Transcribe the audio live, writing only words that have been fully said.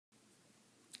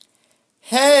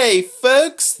Hey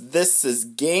folks, this is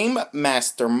Game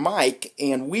Master Mike,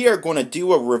 and we are going to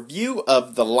do a review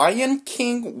of The Lion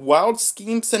King Wild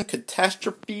Schemes and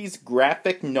Catastrophes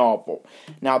graphic novel.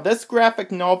 Now this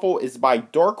graphic novel is by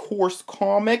Dark Horse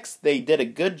Comics. They did a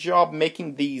good job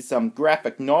making these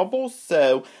graphic novels,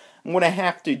 so I'm going to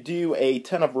have to do a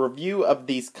ton of review of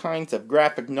these kinds of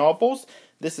graphic novels.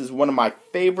 This is one of my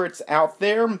favorites out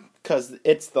there because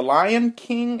it's The Lion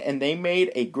King and they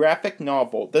made a graphic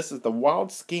novel. This is the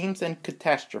Wild Schemes and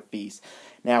Catastrophes.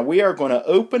 Now we are going to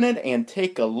open it and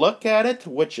take a look at it,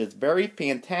 which is very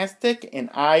fantastic,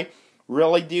 and I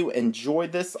really do enjoy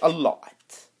this a lot.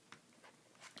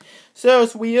 So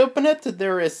as we open it,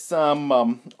 there is some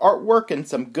artwork and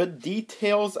some good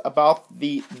details about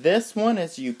this one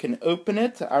as you can open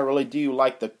it. I really do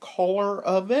like the color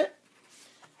of it.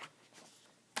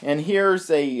 And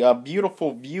here's a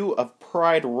beautiful view of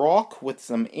Pride Rock with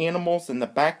some animals in the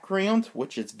background,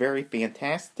 which is very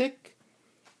fantastic.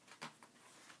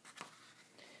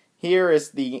 Here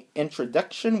is the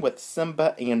introduction with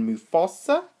Simba and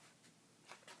Mufasa.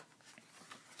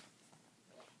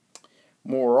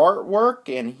 More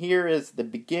artwork, and here is the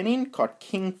beginning called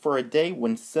King for a Day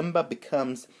when Simba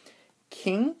becomes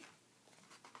king.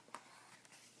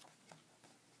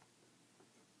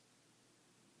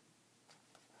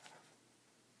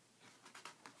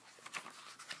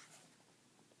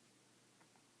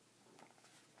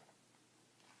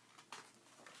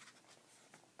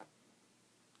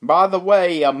 By the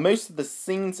way, most of the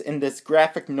scenes in this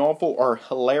graphic novel are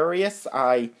hilarious.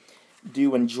 I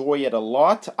do enjoy it a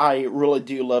lot. I really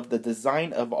do love the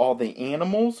design of all the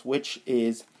animals, which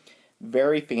is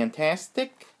very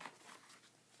fantastic.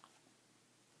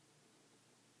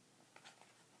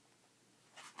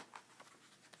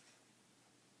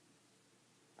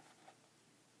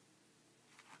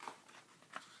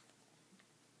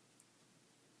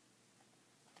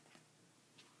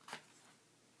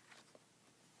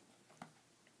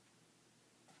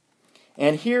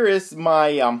 And here is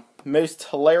my most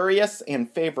hilarious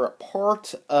and favorite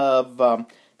part of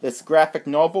this graphic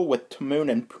novel with Timon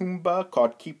and Pumbaa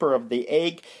called Keeper of the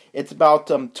Egg. It's about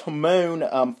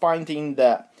Timon finding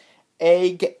the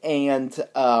egg, and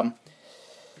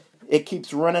it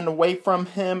keeps running away from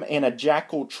him, and a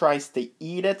jackal tries to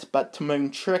eat it, but Timon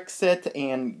tricks it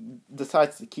and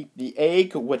decides to keep the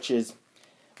egg, which is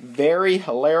very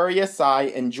hilarious. I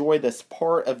enjoy this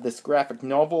part of this graphic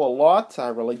novel a lot. I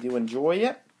really do enjoy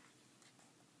it.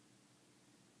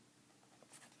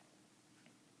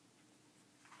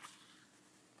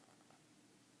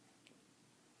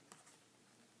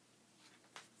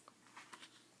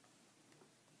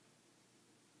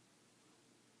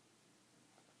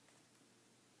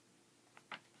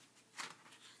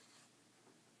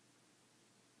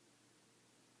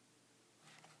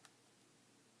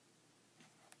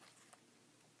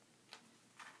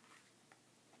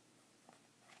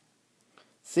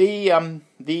 See,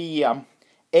 the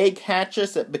egg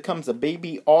hatches, it becomes a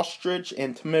baby ostrich,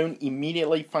 and Timon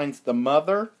immediately finds the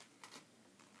mother.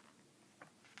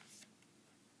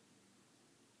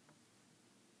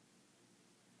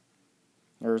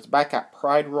 There's back at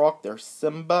Pride Rock, there's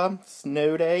Simba,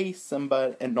 Snow Day,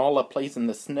 Simba and Nala plays in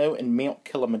the snow in Mount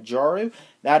Kilimanjaro.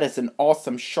 That is an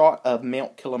awesome shot of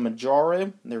Mount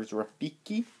Kilimanjaro. There's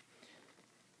Rafiki.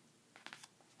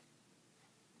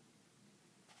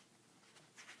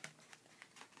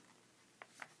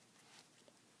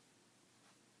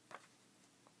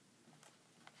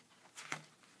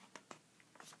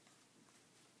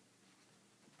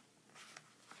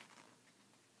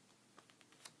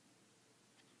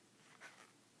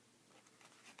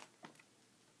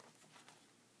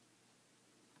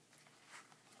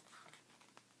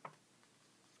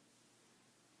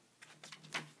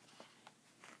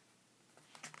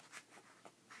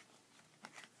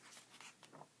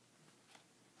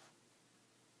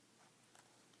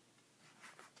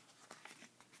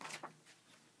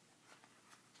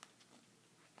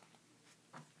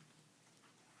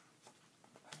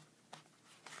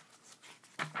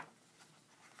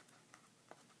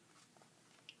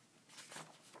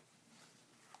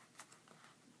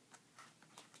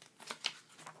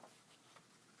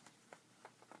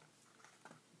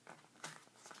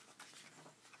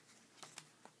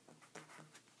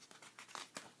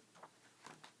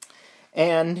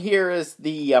 And here is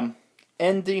the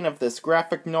ending of this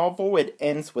graphic novel. It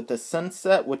ends with a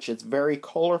sunset, which is very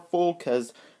colorful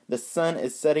because the sun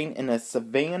is setting in a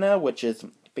savanna, which is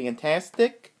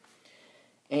fantastic.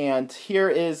 And here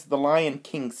is the Lion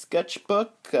King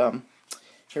sketchbook.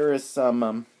 Here is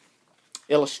some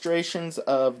illustrations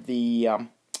of the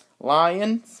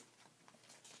lions.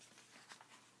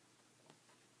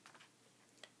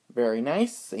 Very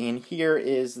nice. And here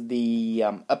is the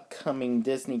upcoming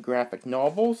Disney graphic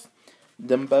novels,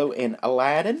 Dumbo and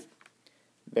Aladdin.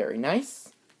 Very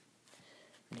nice.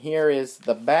 And here is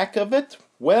the back of it.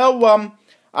 Well,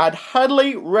 I'd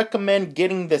highly recommend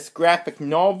getting this graphic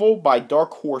novel by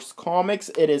Dark Horse Comics.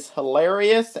 It is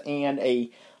hilarious, and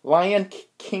a Lion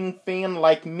King fan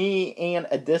like me and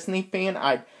a Disney fan,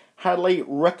 I'd highly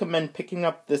recommend picking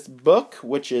up this book,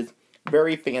 which is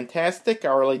very fantastic.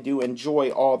 I really do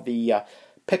enjoy all the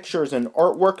pictures and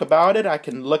artwork about it. I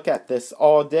can look at this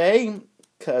all day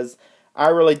because I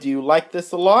really do like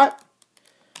this a lot.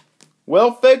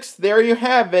 Well, folks, there you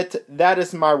have it. That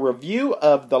is my review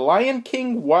of The Lion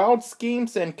King, Wild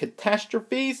Schemes, and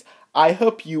Catastrophes. I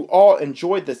hope you all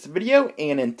enjoyed this video,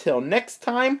 and until next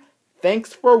time,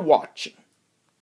 thanks for watching.